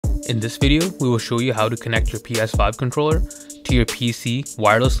In this video, we will show you how to connect your PS5 controller to your PC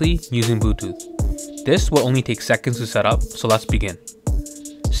wirelessly using Bluetooth. This will only take seconds to set up, so let's begin.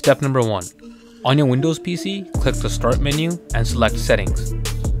 Step number 1. On your Windows PC, click the Start menu and select Settings.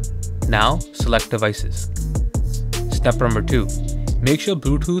 Now, select Devices. Step number 2. Make sure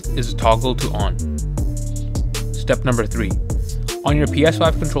Bluetooth is toggled to on. Step number 3. On your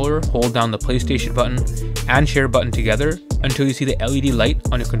PS5 controller, hold down the PlayStation button and Share button together until you see the LED light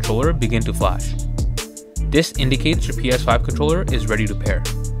on your controller begin to flash. This indicates your PS5 controller is ready to pair.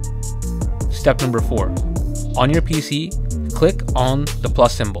 Step number 4. On your PC, click on the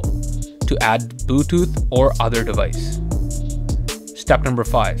plus symbol to add Bluetooth or other device. Step number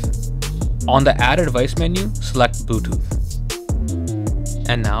 5. On the Add a Device menu, select Bluetooth.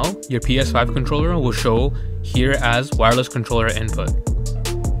 And now, your PS5 controller will show here as wireless controller input.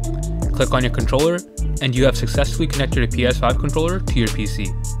 Click on your controller and you have successfully connected your PS5 controller to your PC.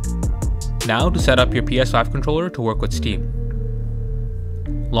 Now to set up your PS5 controller to work with Steam.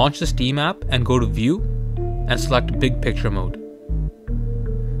 Launch the Steam app and go to View and select Big Picture mode.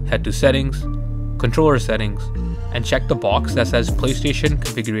 Head to Settings, Controller Settings, and check the box that says PlayStation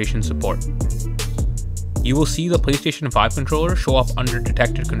Configuration Support. You will see the PlayStation 5 controller show up under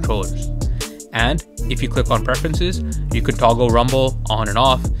Detected Controllers. And if you click on Preferences, you can toggle rumble on and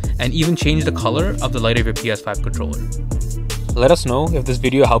off and even change the color of the light of your PS5 controller. Let us know if this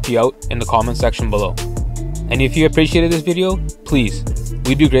video helped you out in the comment section below. And if you appreciated this video, please,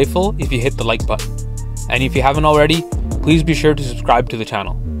 we'd be grateful if you hit the like button. And if you haven't already, please be sure to subscribe to the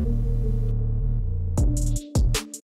channel.